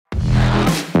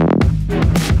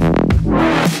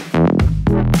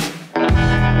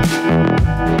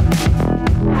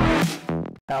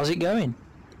How's it going?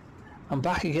 I'm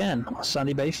back again on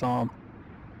Sandy Bay Farm.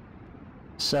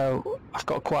 So I've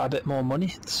got quite a bit more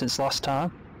money since last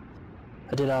time.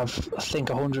 I did have, I think,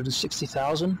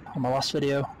 160,000 on my last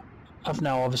video. I've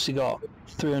now obviously got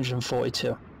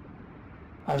 342.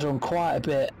 I've done quite a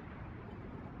bit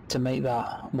to make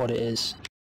that what it is.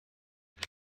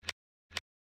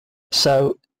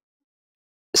 So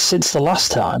since the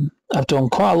last time, I've done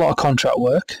quite a lot of contract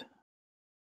work,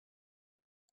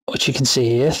 which you can see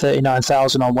here,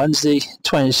 39,000 on Wednesday,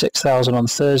 26,000 on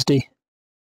Thursday,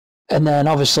 and then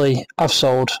obviously I've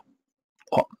sold,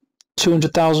 what,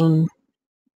 200,000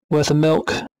 worth of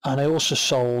milk, and I also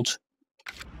sold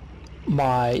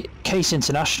my Case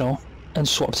International and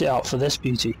swapped it out for this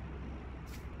beauty,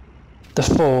 the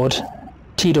Ford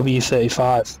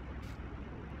TW35.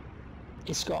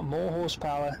 It's got more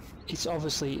horsepower, it's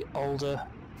obviously older,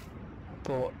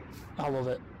 but I love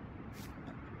it.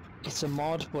 It's a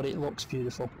mod, but it looks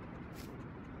beautiful.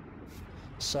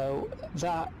 So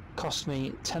that cost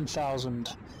me 10,000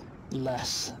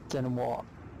 less than what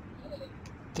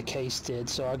the Case did,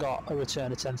 so I got a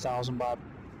return of 10,000 by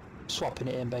swapping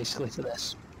it in basically for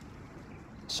this.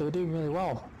 So we're doing really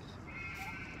well.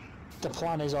 The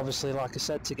plan is obviously, like I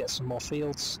said, to get some more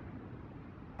fields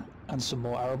and some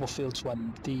more arable fields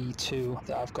when the two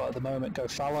that I've got at the moment go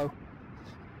fallow.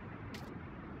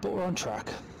 But we're on track.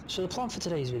 So the plan for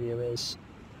today's video is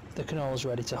the canola's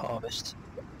ready to harvest.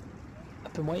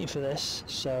 I've been waiting for this,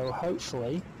 so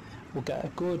hopefully we'll get a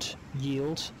good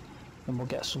yield and we'll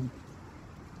get some,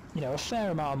 you know, a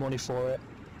fair amount of money for it,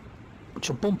 which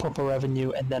will bump up our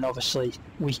revenue, and then obviously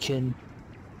we can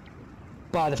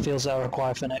buy the fields that are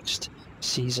required for next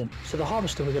season. So the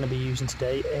harvester we're going to be using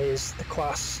today is the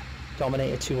Class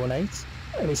Dominator 218,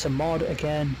 and it's a mod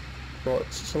again, but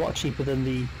it's a lot cheaper than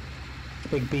the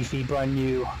big beefy brand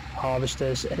new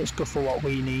harvesters, and it's good for what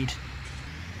we need.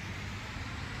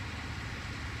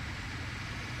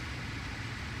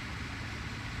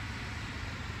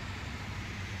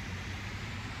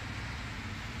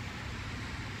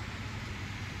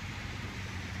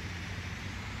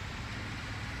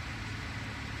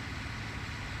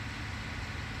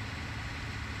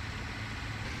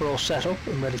 We're all set up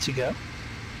and ready to go.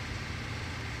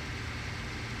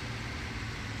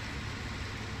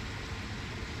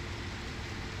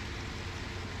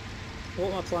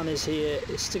 What my plan is here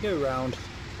is to go around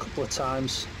a couple of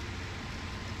times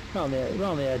around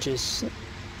the edges,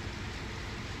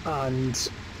 and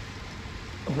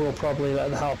we'll probably let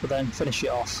the helper then finish it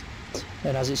off,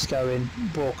 and as it's going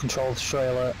we'll control the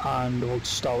trailer and we'll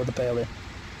start with the baling.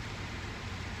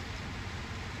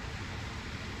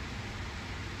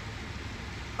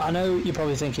 I know you're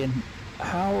probably thinking,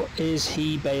 how is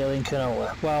he baling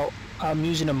canola? Well, I'm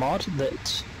using a mod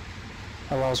that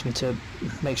allows me to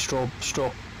make straw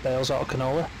bales out of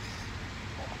canola.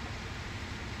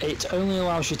 It only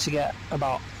allows you to get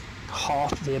about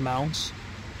half the amount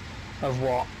of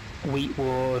what wheat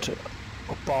would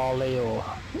or barley or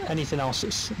anything else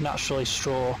that's naturally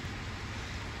straw.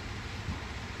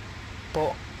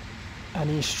 But I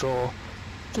need straw.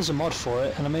 There's a mod for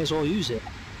it and I may as well use it.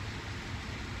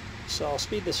 So I'll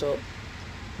speed this up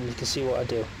and you can see what I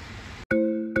do.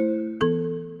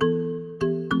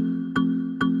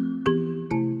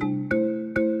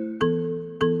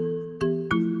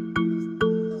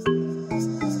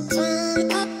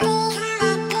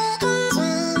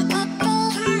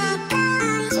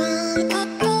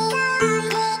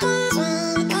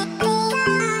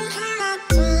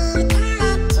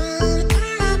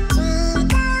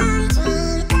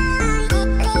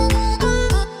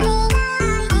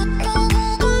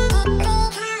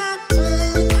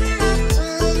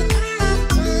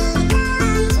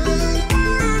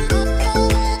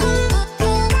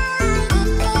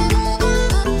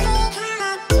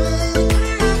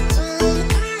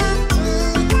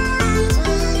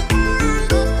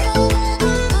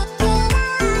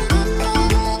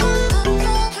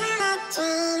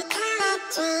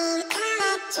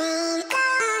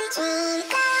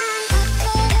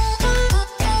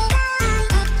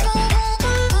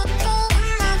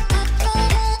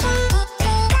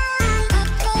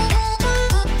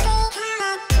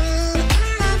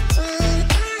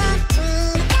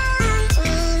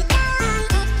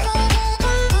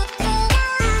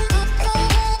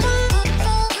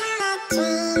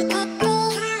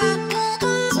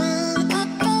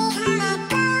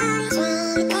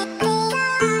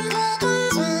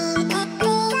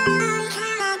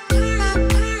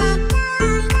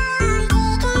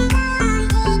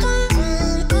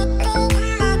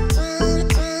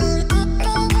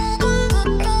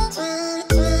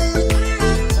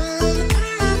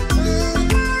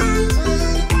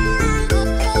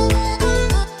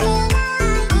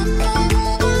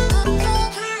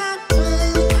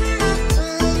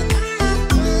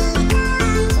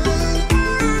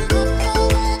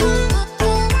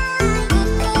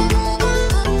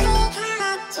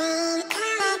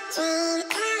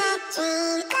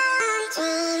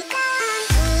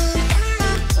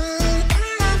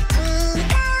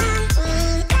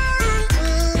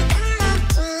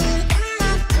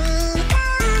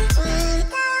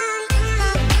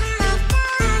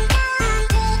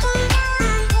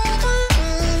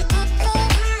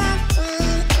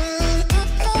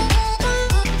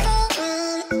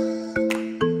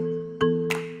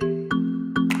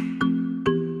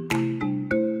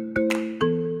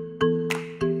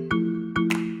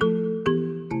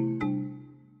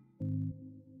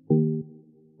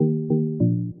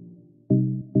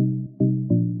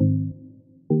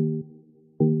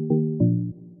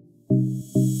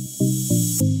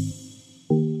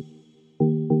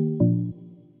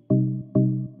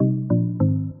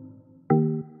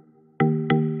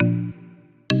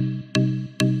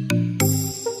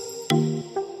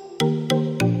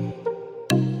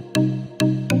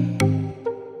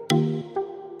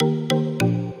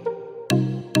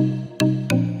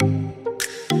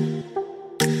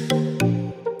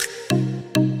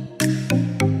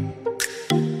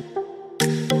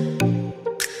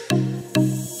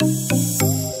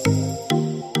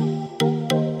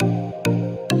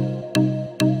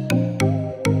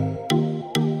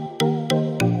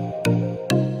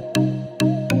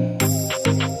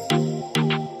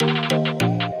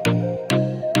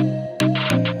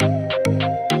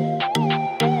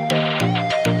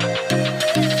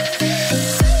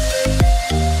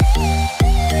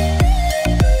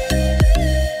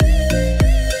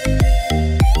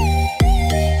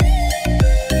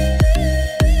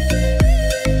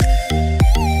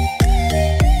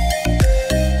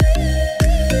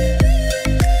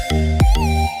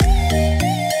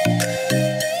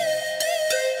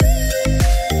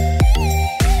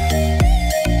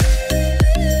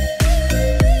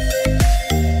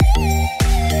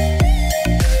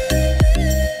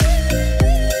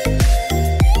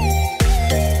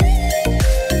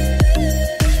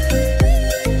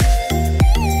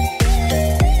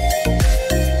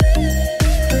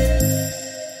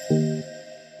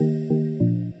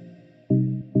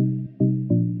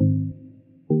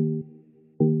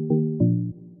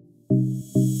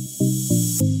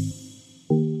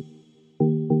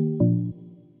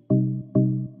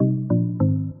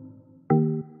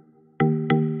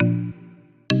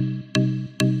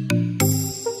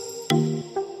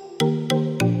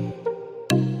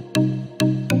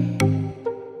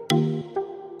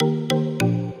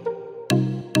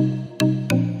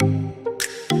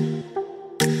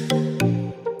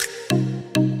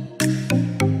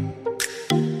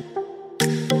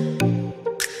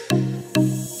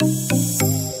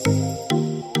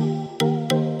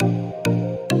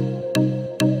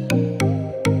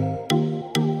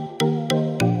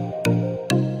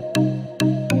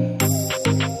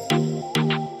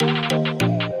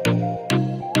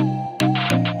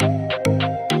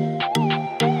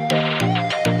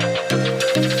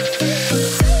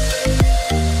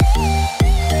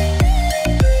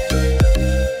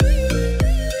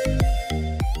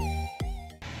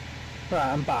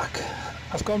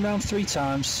 gone round 3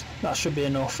 times. That should be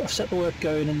enough. I've set the work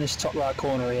going in this top right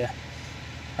corner here.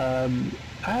 I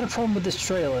had a problem with this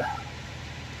trailer.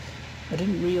 I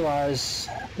didn't realise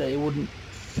that it wouldn't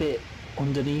fit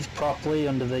underneath properly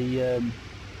under the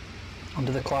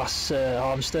class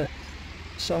harvester.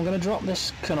 So I'm going to drop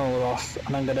this canola off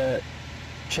and I'm going to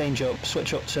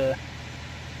switch up to.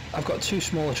 I've got 2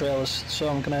 smaller trailers, so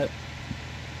I'm going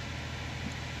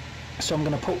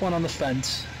to put one on the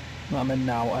fence that I'm in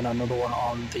now and another one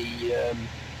on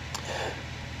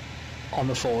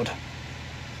the Ford.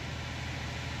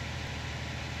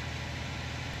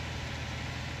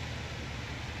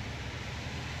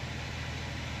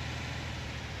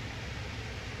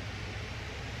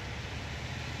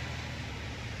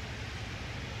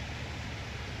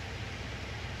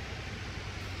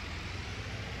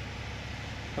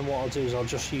 And what I'll do is I'll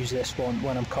just use this one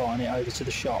when I'm carting it over to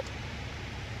the shop.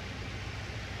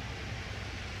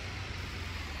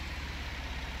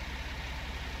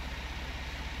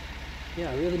 Yeah,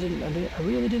 I really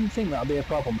didn't think that'd be a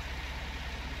problem.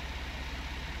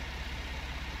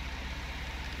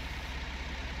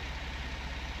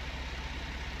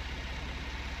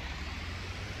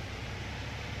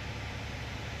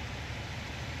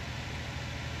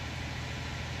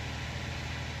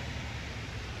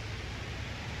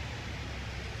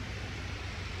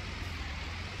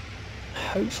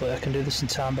 Hopefully I can do this in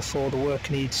time before the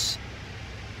work needs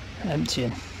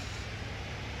emptying.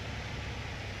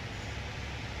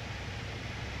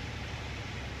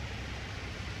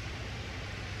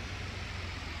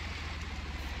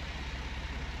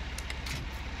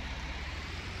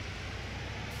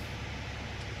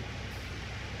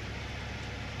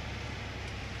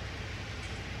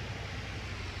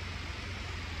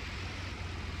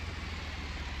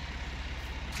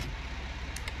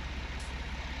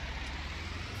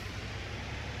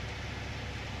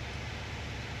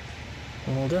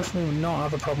 And we'll definitely not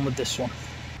have a problem with this one.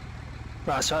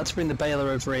 Right, so I had to bring the baler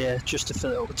over here just to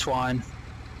fill it up with twine.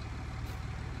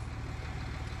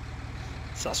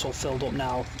 So that's all filled up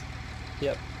now.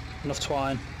 Yep, enough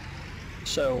twine.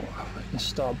 So I can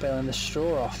start baling this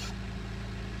straw off.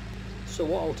 So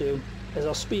what I'll do is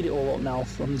I'll speed it all up now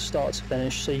from the start to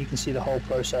finish so you can see the whole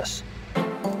process.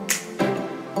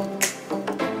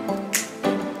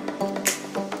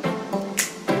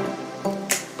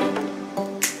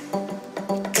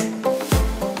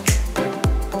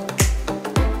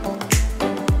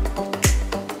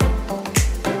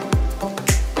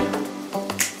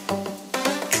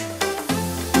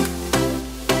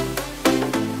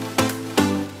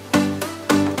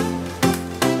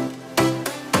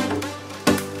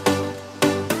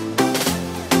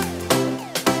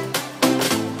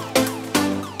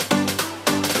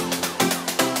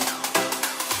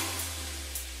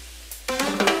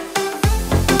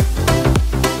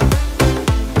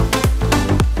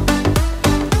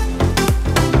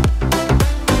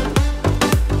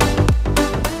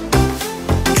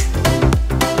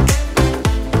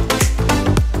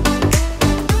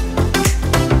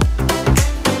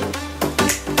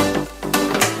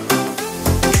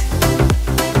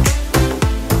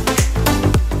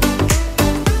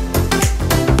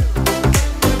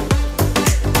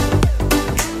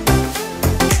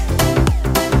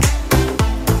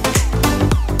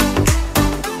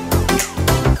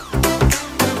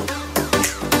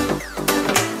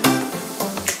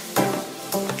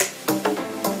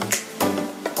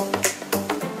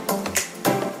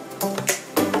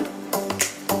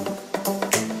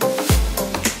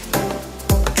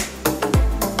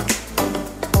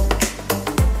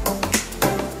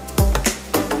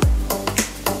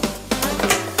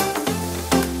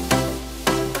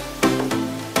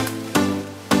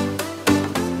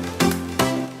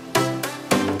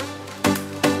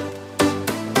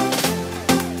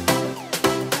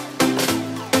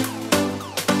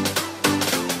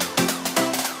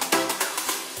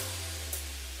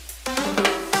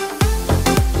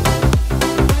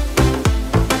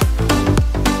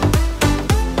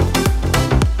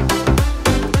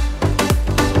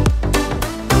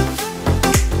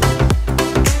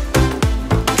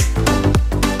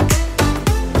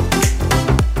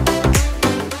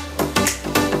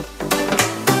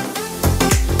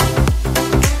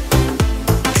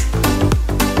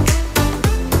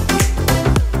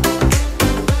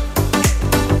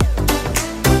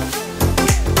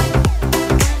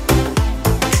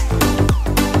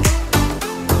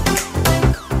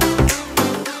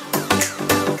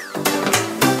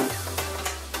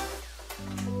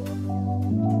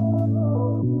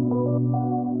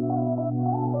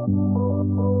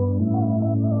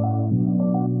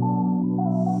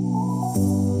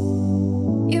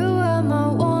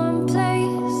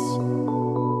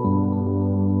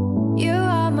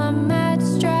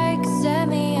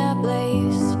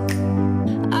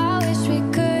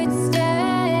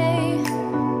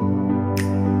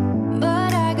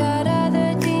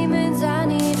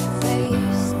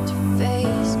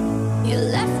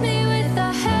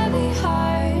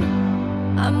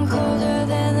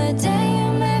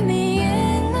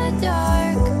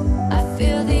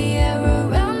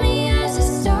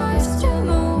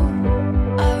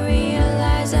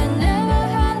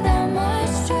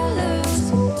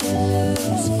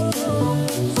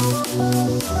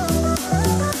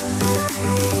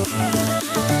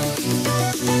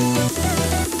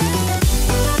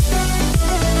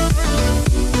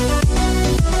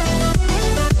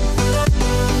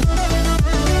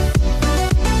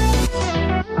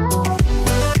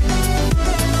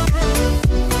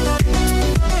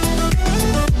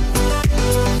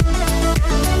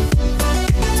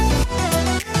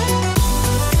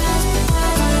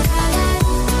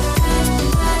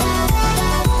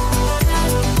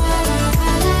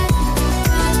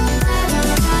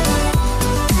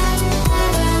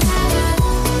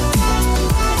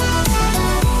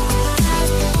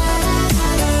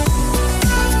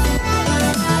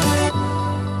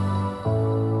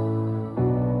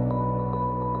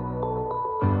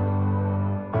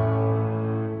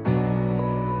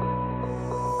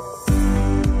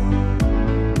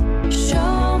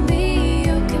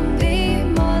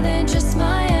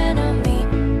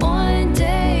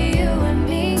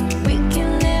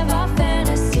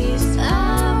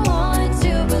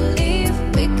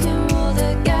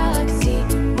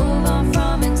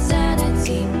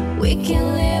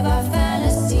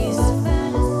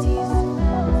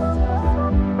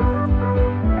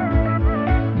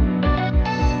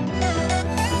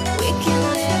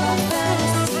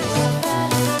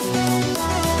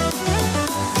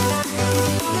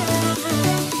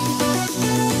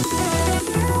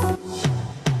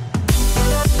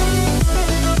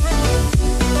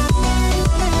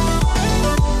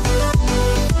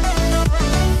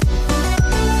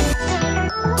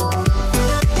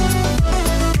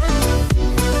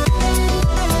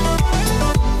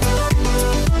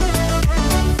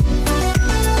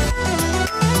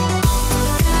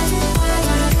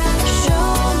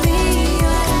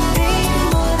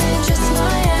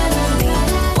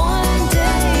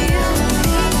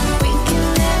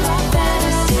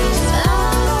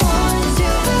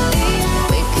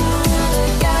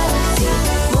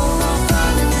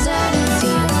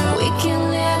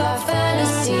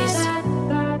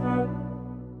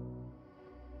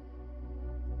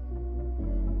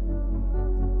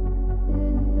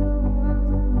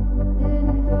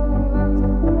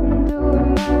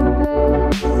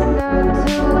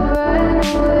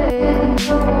 Sitting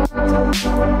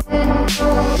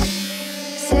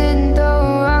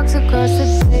throwing rocks across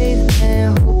the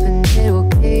pavement, hoping it will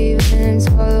cave in and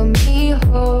swallow me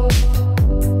whole.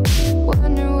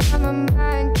 Wonder why my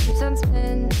mind keeps on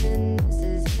spinning. This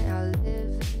isn't how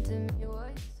living to me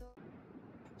was.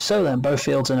 So then, both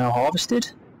fields are now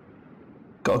harvested.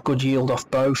 Got a good yield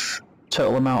off both.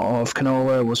 Total amount of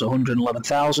canola was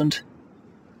 111,000,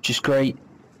 which is great.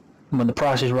 And when the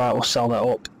price is right, we'll sell that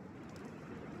up.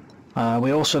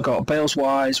 We also got bales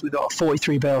wise, we got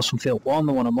 43 bales from field 1,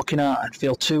 the one I'm looking at, and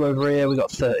field 2 over here we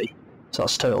got 30. So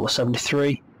that's a total of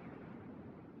 73,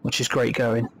 which is great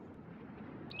going.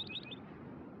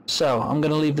 So I'm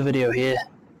going to leave the video here.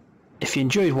 If you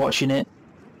enjoyed watching it,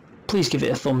 please give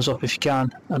it a thumbs up if you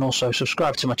can, and also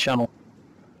subscribe to my channel,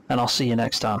 and I'll see you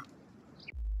next time.